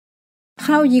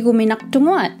How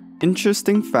yiguminaktunguat?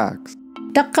 Interesting facts.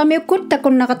 Taqramiut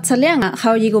takon nakatsalianga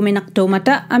how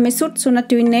yiguminaktumata amisut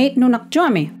sunatuinate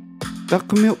nunakjuami.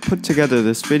 Taqramiut put together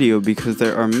this video because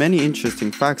there are many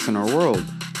interesting facts in our world.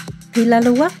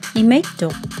 Hilaluwa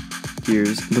imeito.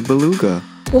 Here's the beluga.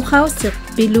 Uhausik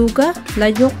beluga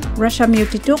layok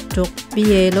rashamutituktuk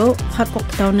bielo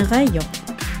hakoktaunirayo.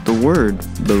 The word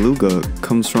beluga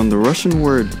comes from the Russian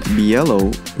word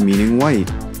bielo, meaning white.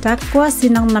 Takwa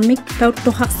sinang namik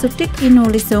tautuhaksutik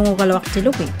inulisongo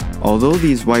galwaktiluki. Although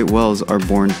these white whales are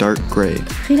born dark gray,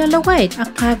 Hilalawait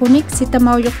akagunik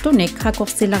sitamauyoktunik hakok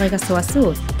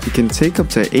silarigaswasud. it can take up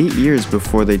to 8 years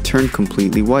before they turn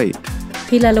completely white.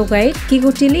 Hilalugait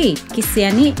kigutili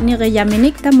kisiani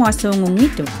niriyaminik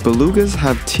tamuasongungito. Belugas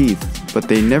have teeth, but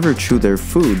they never chew their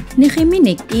food.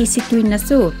 Nihiminik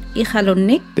isituinasud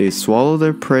ihalonik They swallow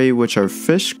their prey, which are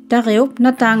fish, dariop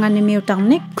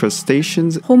natanganimiutangnik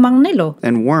crustaceans, humangnilo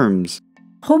and worms.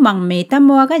 humang meta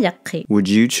moagayakhi. Would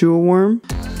you chew a worm?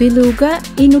 Beluga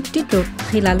inuktitut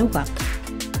hilaluga.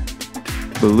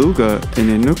 Beluga in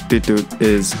Inuktitut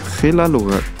is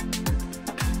Khilalugat.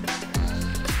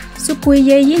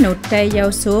 Sukuye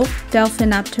tayausuk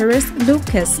Delphinopterus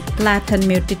lucas Latin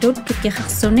mutitut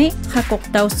tukihaksuni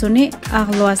hakoktausuni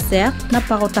arloaser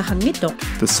naparotahangitok.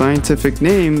 The scientific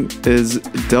name is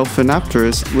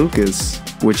Delphinopterus lucas,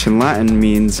 which in Latin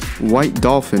means white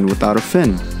dolphin without a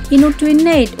fin.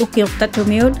 Inuktitut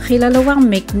ukiuktatumiut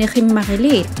hilaluwangmik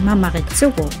nihimarilit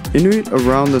mamaritsugo. Inuit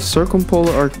around the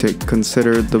circumpolar Arctic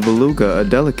consider the beluga a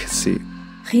delicacy.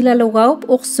 Hilalugaup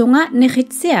uksunga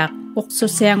nihitsiak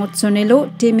uksuseangutsunilo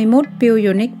timimut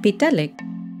piuyunik pitalik.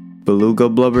 Beluga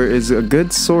blubber is a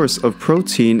good source of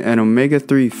protein and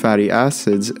omega-3 fatty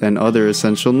acids and other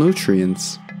essential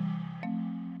nutrients.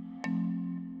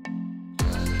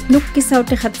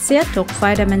 Nukkisaute hatsiatok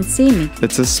vitamin C mi.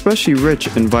 It's especially rich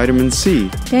in vitamin C.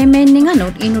 Kaimen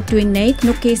ninganot inutuinate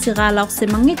nukisiralauk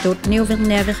simangitut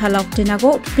niuvirneavihalauk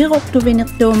tinago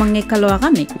piroktuvinikto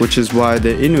mangikaloaramik. Which is why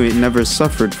the Inuit never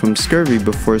suffered from scurvy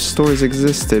before stores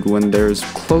existed when there's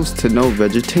close to no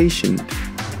vegetation.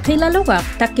 Hilalugak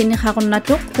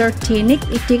takiniharunatok 13nik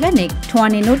itiganik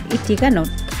 20nut itiganot.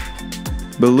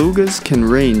 Belugas can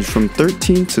range from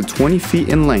 13 to 20 feet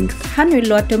in length.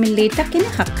 Hanuiluatumilita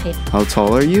kinihakit. How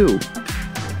tall are you?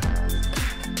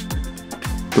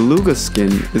 Beluga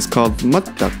skin is called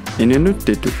mattak in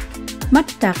Inuktitut.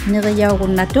 Mattak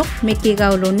niriyaurunatok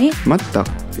mikigauluni Mattak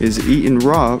is eaten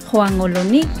raw,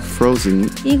 huanguluni frozen,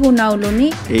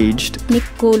 igunauluni aged,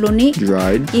 nikkuluni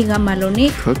dried, igamaluni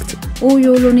cooked,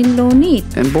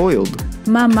 uyulunilunit and boiled.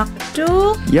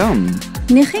 mamaktu Yum!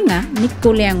 nihinga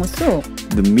nikkuliangusok.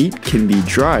 The meat can be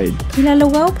dried.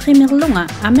 Hilalugao primirlunga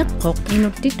amikkok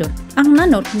inuktitut. Ang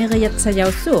nanot niriyat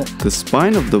sayausuk. The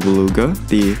spine of the beluga,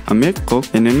 the amikkok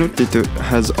in Inuktitut,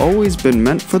 has always been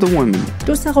meant for the women.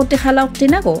 Tusakote halauk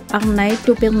tinago ang nay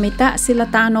tupirmita sila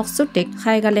tanok sutik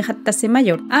kay galihat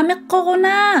tasimayot. Amikkoko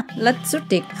na! Lat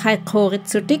sutik kay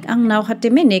korit sutik ang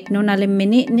nauhatiminik no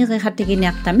nalimini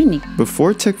nirihatiginiak taminik.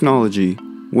 Before technology,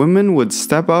 women would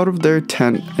step out of their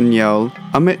tent and yell,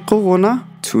 "Amikkoko na!"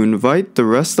 to invite the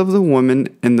rest of the women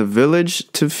in the village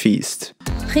to feast.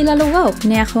 Hilalugao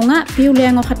niako nga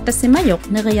piuliango hatasimayok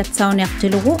niriyat sauniak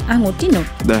tilugu ang utinot.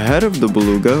 The head of the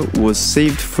beluga was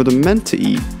saved for the men to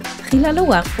eat.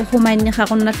 Hilaluwak uhumain ni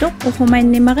harunatok uhumain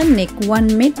ni marinik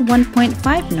 1 mid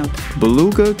 1.5 not.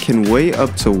 Beluga can weigh up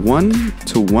to 1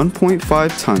 to 1.5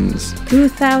 tons.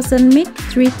 2,000 mid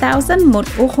 3,000 mut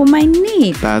uhumain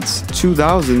ni. That's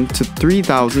 2,000 to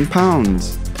 3,000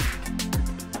 pounds.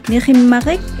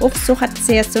 Nihimmarik uksuhat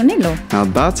siyasonilo. Now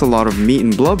that's a lot of meat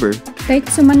and blubber. Kahit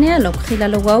sumanelok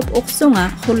hilalugao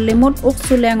uksunga hulimot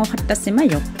uksuleango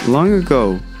hatasimayok. Long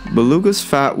ago, beluga's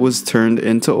fat was turned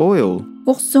into oil.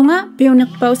 Uksunga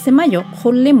piunikpao simayok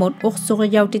hulimot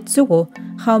uksuriyautitsugo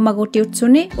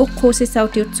haumagutiutsuni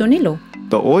ukhusisautiutsunilo.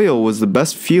 The oil was the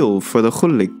best fuel for the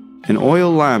khullik, an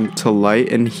oil lamp to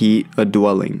light and heat a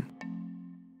dwelling.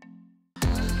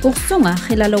 Uksunga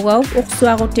hilalugao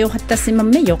uksuagutio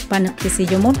hatasimameyok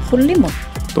paniktisiyumot hulimot.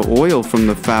 The oil from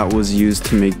the fat was used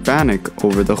to make banik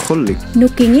over the khullik.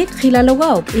 Nukingit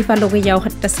hilalugao ipalugiyaw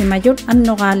hatasimayot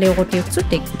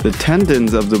annogaleogutiutsutik. The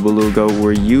tendons of the beluga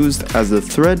were used as a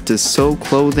thread to sew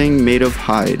clothing made of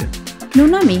hide.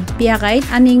 Nunami piagait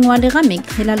aningwaligamik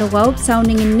hilalugao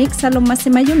sauninginnik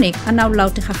salumasimayunik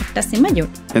anawlauti hatasimayot.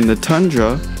 In the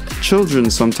tundra, children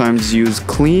sometimes use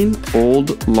clean,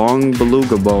 old, long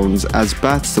beluga bones as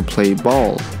bats to play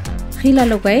ball.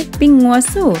 Hilalugay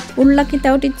pingwasu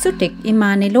ulakitautitsutik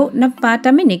imanilo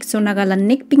napataminik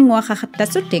sunagalannik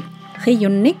pingwakakatasutik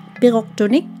hiyunnik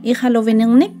piroktunik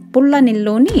ihaloviningnik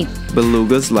pullanilluni.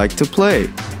 Belugas like to play.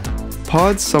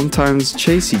 Pods sometimes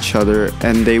chase each other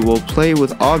and they will play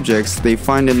with objects they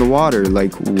find in the water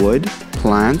like wood,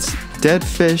 plants, dead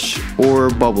fish, or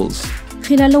bubbles.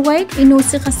 Khilalawait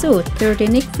inusikasut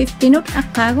 13nik 15ut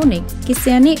akagonik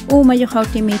kisiani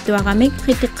umayuhautimito agamik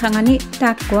khitikhangani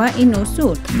takwa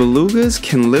inusut. Belugas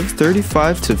can live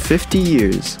 35 to 50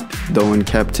 years, though in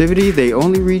captivity they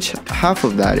only reach half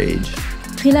of that age.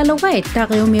 Khilalawait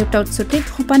Taqramiut sutik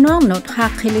hupanuangnut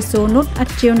hakhilisunut at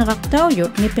tionraqtauyut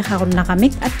nipiharon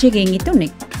nagamik at chigingitunik.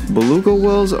 Beluga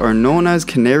whales are known as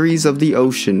canaries of the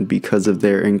ocean because of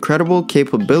their incredible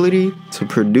capability to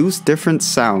produce different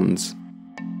sounds.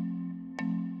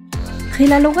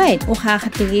 Khilalawait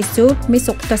uhahatigisut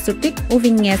misuktasutik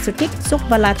uvingyasutik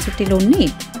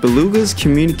sukbalatsutiluni. Belugas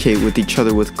communicate with each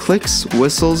other with clicks,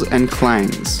 whistles, and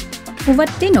clangs.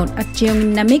 Uvattinut at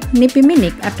chiyonginamik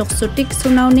nipiminik atoksutik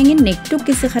sunauninginik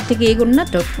tukisikhatigigun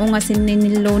natot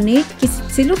ungasinniniloni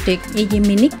kisilutik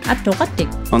iyiminik atokatik.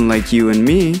 Unlike you and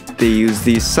me, they use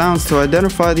these sounds to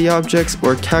identify the objects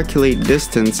or calculate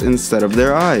distance instead of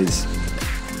their eyes.